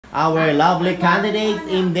our lovely candidates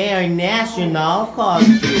in their national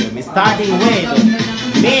costume. Starting with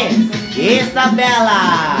Miss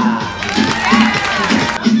Isabella.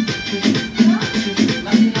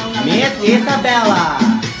 Miss Isabella.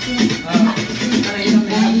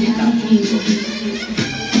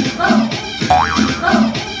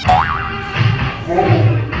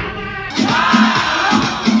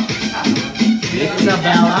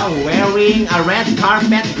 Isabella wearing a red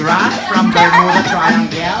carpet grass from Bermuda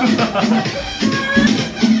Triangle.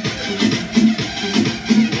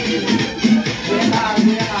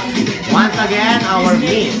 Once again, our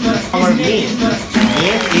Miss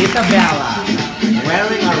Isabella,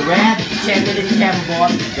 wearing a red Chinese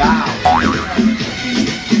cambot gown.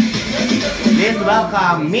 Please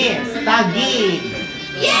welcome Miss Tagi.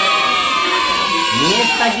 Miss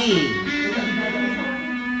Tagi.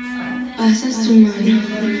 Asa sumali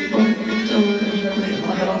o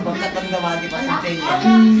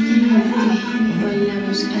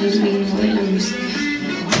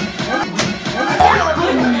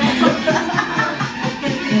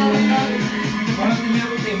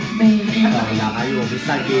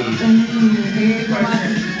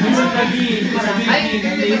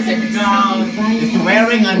He's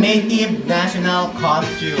wearing a native national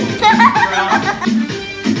costume.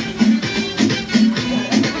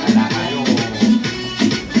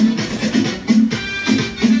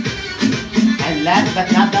 Last but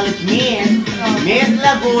not the least, Miss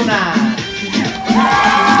Laguna.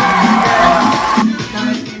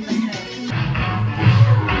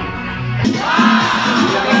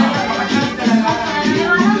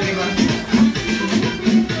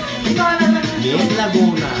 Miss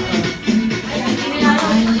Laguna.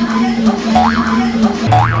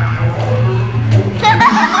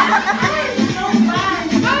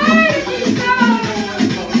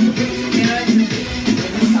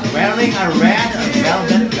 Wearing a red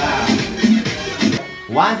velvet gown.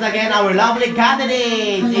 Once again, our lovely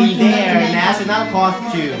candidates in their national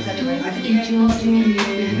costume.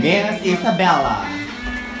 Miss Isabella,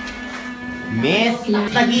 Miss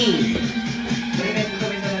Tagi,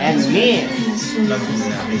 and Miss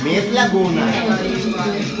Laguna.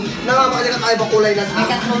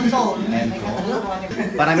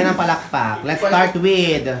 Parami ng palakpak. Let's start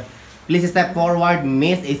with, please step forward,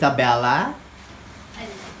 Miss Isabella.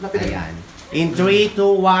 Ayan. In 3, 2,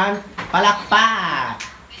 1, palakpak!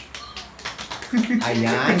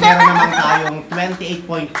 Ayan. Meron naman tayong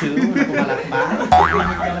 28.2 na pumalakpak.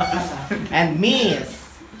 And Miss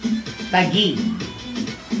Tagi,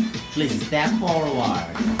 please step forward.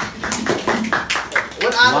 In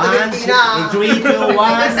 3, 2,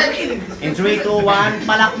 1. In 3, 2, 1,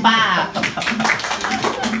 palakpak!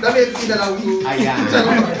 Ayan.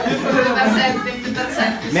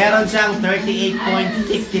 Meron siyang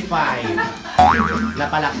 38.65 na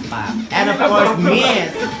palakpak. And of course,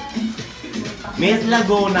 Miss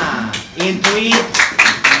Laguna. In 3,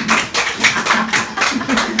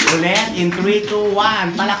 ulit, in 3, 2,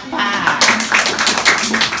 1, palakpak.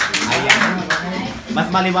 Ayan. Mas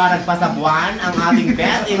maliwanag pa sa buwan, ang ating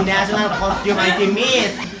best in national costume ay si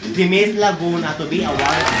Miss Laguna to be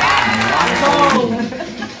awarded by.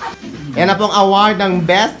 Yan na pong award ng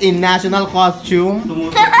Best in National Costume.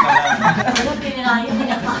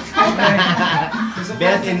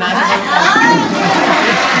 Best in National Costume.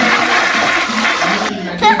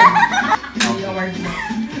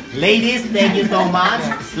 Ladies, thank you so much.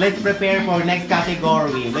 Let's prepare for next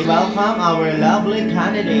category. We welcome our lovely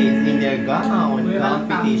candidates in their gown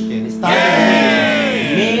competition. Starting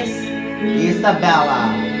with Miss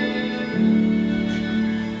Isabella.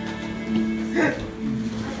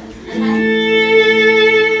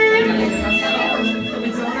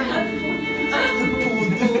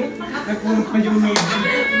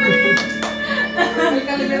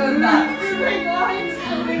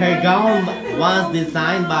 Her gown was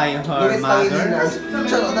designed by her mother.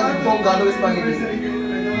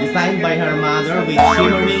 Designed by her mother with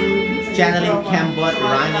shimmering, channeling cambot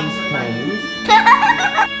rhyming stones.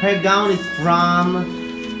 Her gown is from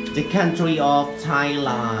the country of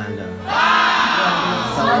Thailand.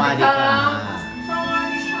 Sawadika.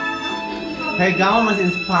 Her gown was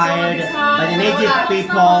inspired by the native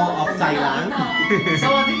people of Thailand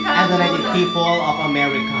and the native people of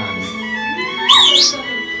Americans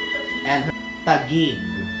and her Taguig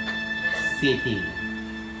City.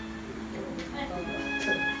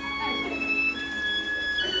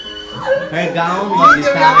 Her gown was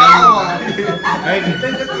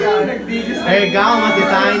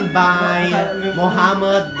designed by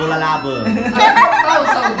Mohammed Bulalaba.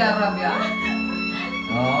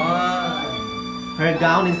 Her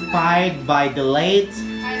gown inspired by the late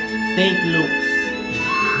St. Luke's.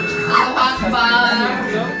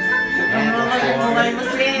 And of course,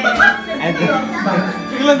 and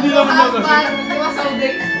Biglang di lang mo kasi.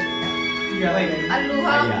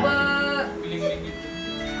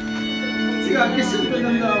 Sige, kasi ko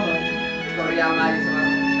lang naman.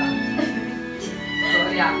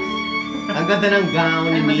 ang ganda ng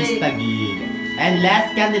gown ni Miss Taguig. And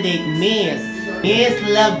last candidate, Miss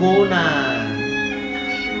Laguna.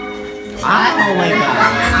 Oh my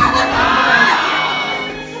God.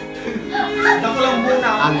 Ako lang muna.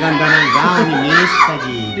 Ang ganda ng gown ni Miss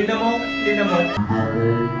Taguig. Di na mo.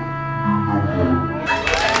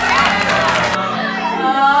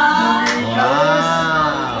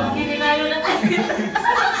 Wow.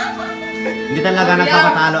 Hindi talaga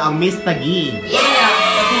nagpapatalo ang Miss Taguig.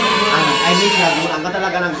 Ay, Miss Laguna. Ang ganda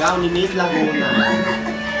talaga ng gown ni Miss Laguna.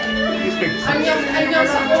 Anyong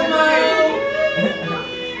sa kumaw.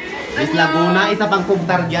 Miss Laguna, isa pang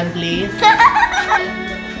kumtar dyan, please.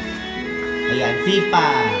 Ayan, sipa,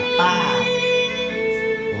 pa.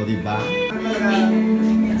 O, diba?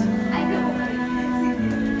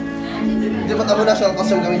 Hindi ba tamo na siya ang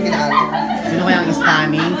costume gawin kinaan? Sino kaya ang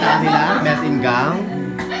stunning sa kanila? Best in gown?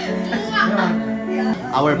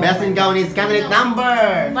 Our best in gown is candidate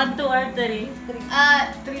number 1, 2, or 3.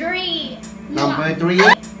 3. Number 3.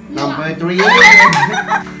 Number 3.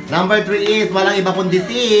 Number 3 is walang iba kundi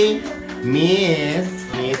si Miss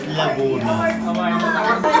Laguna.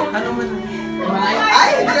 Ano man?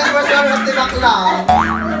 Ay, hindi na ba siya ang tinakla?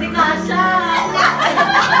 Hindi ka siya!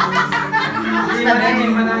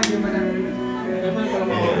 Managi.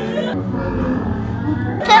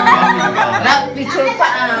 Picture pa.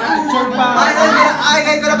 Ay,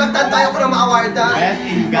 ngayon ko na pagtantayo ko na ma-awardan. Best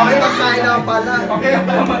in gown. Okay, magkain na pala. Okay lang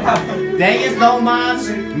pala matapos. Thank you so much,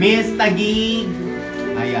 Miss Taguig.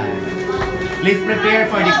 Ayan. Please prepare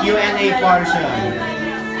for the Q&A portion.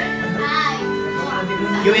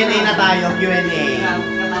 Q&A na tayo, Q&A.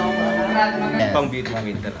 Pang beauty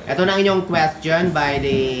queen talaga. Ito na ang inyong question by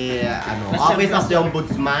the Office of the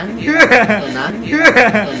Ombudsman. Ito na.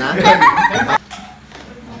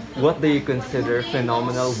 What do you consider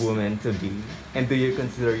phenomenal woman to be? And do you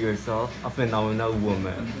consider yourself a phenomenal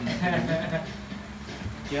woman?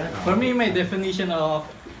 For me, my definition of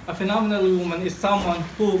a phenomenal woman is someone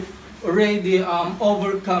who already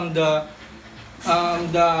overcome the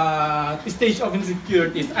stage of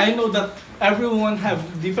insecurities. I know that everyone have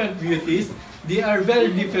different beauties. They are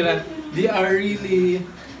very different. They are really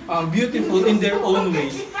beautiful in their own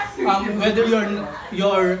ways. Whether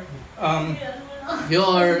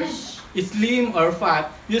you're slim or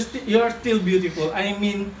fat, you're still beautiful. I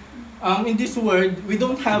mean, in this world, we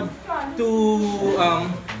don't have to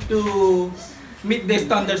meet the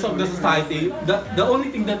standards of the society. The only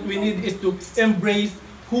thing that we need is to embrace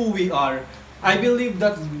who we are. I believe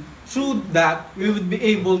that through that, we would be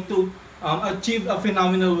able to achieve a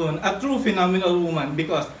phenomenal woman, a true phenomenal woman,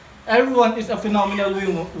 because everyone is a phenomenal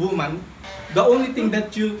woman. The only thing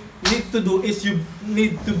that you need to do is you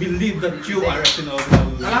need to believe that you are a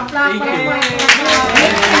phenomenal woman. Thank you.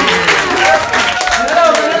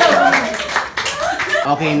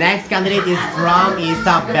 Okay, next candidate is from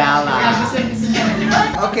Isabella.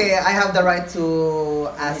 Okay, I have the right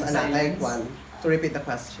to ask another one to repeat the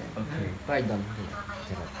question. Okay. Pardon.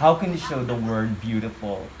 How can you show the word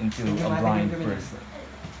beautiful into a blind person?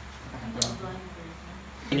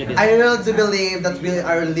 I really do believe that we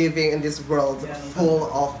are living in this world full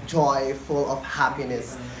of joy, full of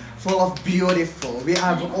happiness, full of beautiful. We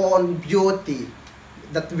have own beauty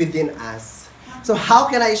that within us. So how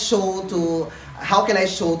can I show to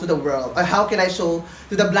the world, or how can I show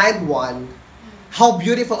to the blind one how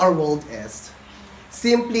beautiful our world is?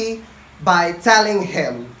 Simply by telling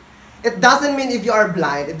him. It doesn't mean if you are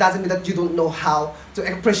blind, it doesn't mean that you don't know how to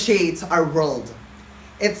appreciate our world.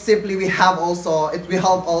 It's simply we have also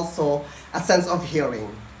a sense of hearing,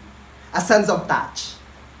 a sense of touch,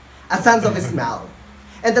 a sense of smell.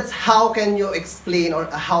 And that's how can you explain or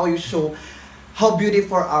how you show how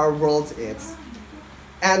beautiful our world is.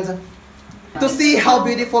 And to see how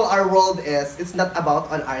beautiful our world is, it's not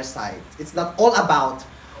about on our side. It's not all about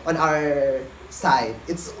on our side.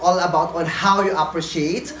 It's all about on how you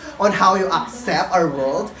appreciate, on how you accept our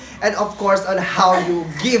world, and of course on how you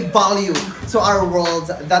give value to our world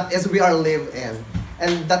that is we are live in.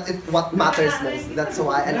 And that is what matters most. That's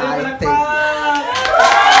why, and I thank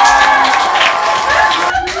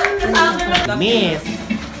you. Miss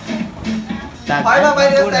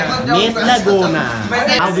Miss Laguna,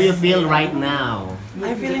 how do you feel right now?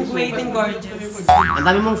 I'm feeling great and gorgeous. Ang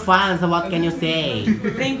dami mong fans, so what can you say?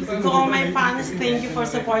 Thanks to all my fans. Thank you for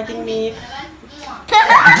supporting me.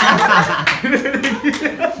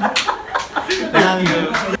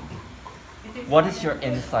 what is your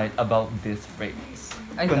insight about this phrase?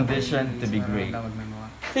 Condition to be great.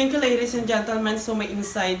 Thank you, ladies and gentlemen. So my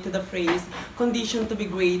insight to the phrase "condition to be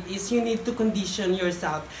great" is you need to condition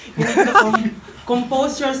yourself. You need to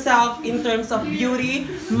compose yourself in terms of beauty,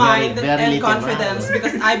 mind, and confidence.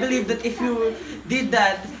 Because I believe that if you did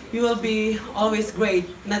that, you will be always great,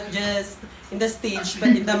 not just in the stage,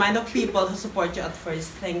 but in the mind of people who support you at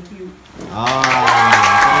first. Thank you.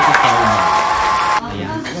 Thank you so much.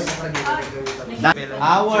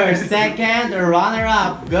 Our second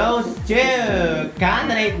runner-up goes to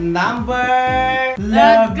candidate number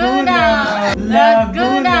Laguna!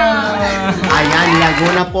 Ayan,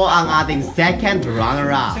 Laguna po ang ating second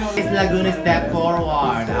runner-up. Miss Laguna, step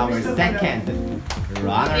forward. Our second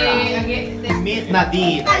runner-up. Miss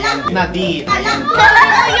Nadine. Nadine.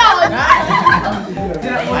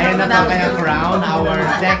 Ayan na ang kanyang crown. Our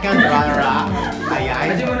second runner-up.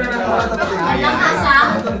 Ayan. Ayan.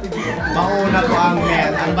 Mauna po ang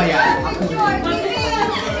medal. Ano ba yan?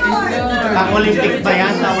 Ang Olympics ba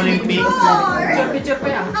yan? Sa Olympics?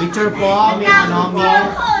 Picture po. Miss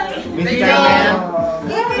Miss Chairman.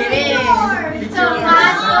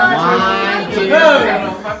 One, two.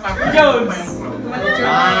 Jones.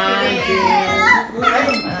 One, two.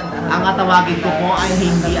 Ang tatawagin ko po ay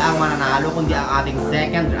hindi ang mananalo, kundi ang ating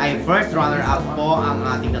first runner-up po ang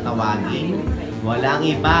ating tatawagin. Walang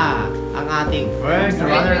iba. Ang ating first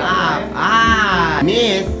runner-up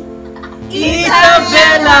Miss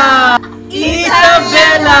Isabella!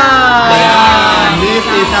 Isabella! Ayan, Miss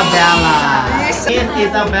Isabella! Miss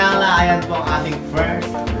Isabella, ayan po ang ating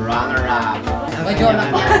first runner-up.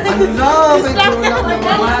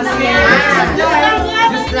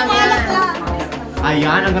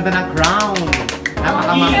 Ayan, ang ganda ng crown.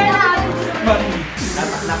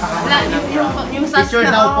 Picture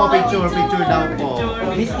daw po, picture daw po.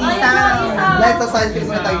 Miss Isa! Dahil sa side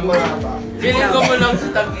ko na tayo mahaba. Giling ko mo lang sa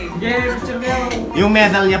tagi. Yung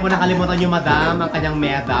medal niya po, nakalimutan niyo madam, ang kanyang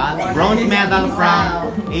medal. Bronze medal from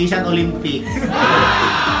Asian Olympics.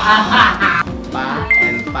 Pa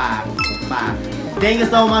and pa. Thank you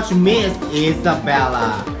so much, Miss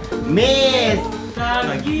Isabella. Miss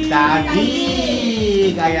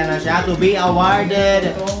Tagig! Ayan na siya, to be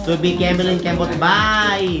awarded, to be Kembelin Kembot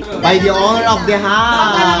by the owner of the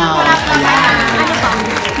house. Ayan.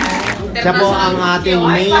 Siya po ang ating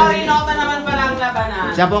main...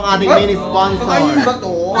 Siya po ang ating main sponsor.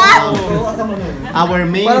 Our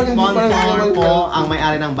main sponsor po ang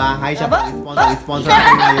may-ari ng bahay. Siya po ang sponsor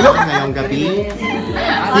natin ngayong gabi.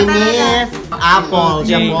 Si Miss Apple.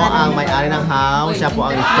 Siya po ang may-ari ng house. Siya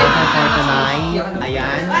po ang sponsor for tonight.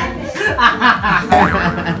 Ayan.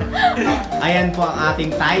 Ayan po ang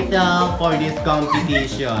ating title for this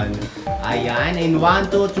competition. Ayan. In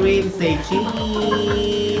 1, 2, 3, say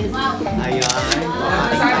cheese. Ayan po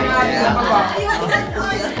ang ating title.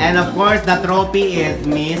 And of course, the trophy is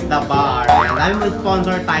Miss the Bar. And I'm the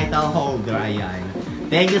sponsor title holder. Ayan.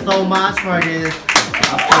 Thank you so much for this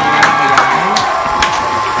appearance.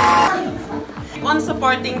 On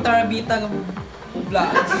supporting Tarabita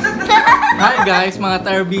Vlogs. Hi guys, mga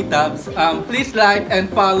Tarbitabs. Please like and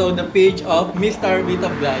follow the page of Miss Tarabita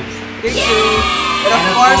Vlogs. Thank you! And of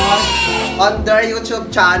course, on their YouTube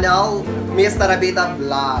channel, Miss Tarabita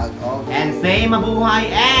Vlog. Okay. And say mabuhay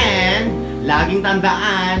and laging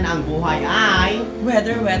tandaan, ang buhay ay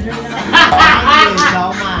Weather lang. thank you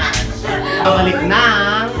so much. Balik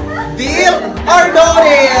ng Deal or no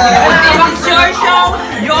deal? This is your show,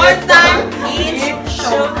 your time, it's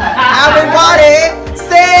show time. Everybody,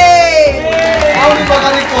 say! Ano ba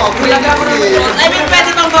kami ko? I mean, pwede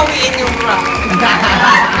bang bawiin yung round?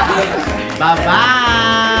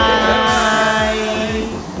 Bye-bye!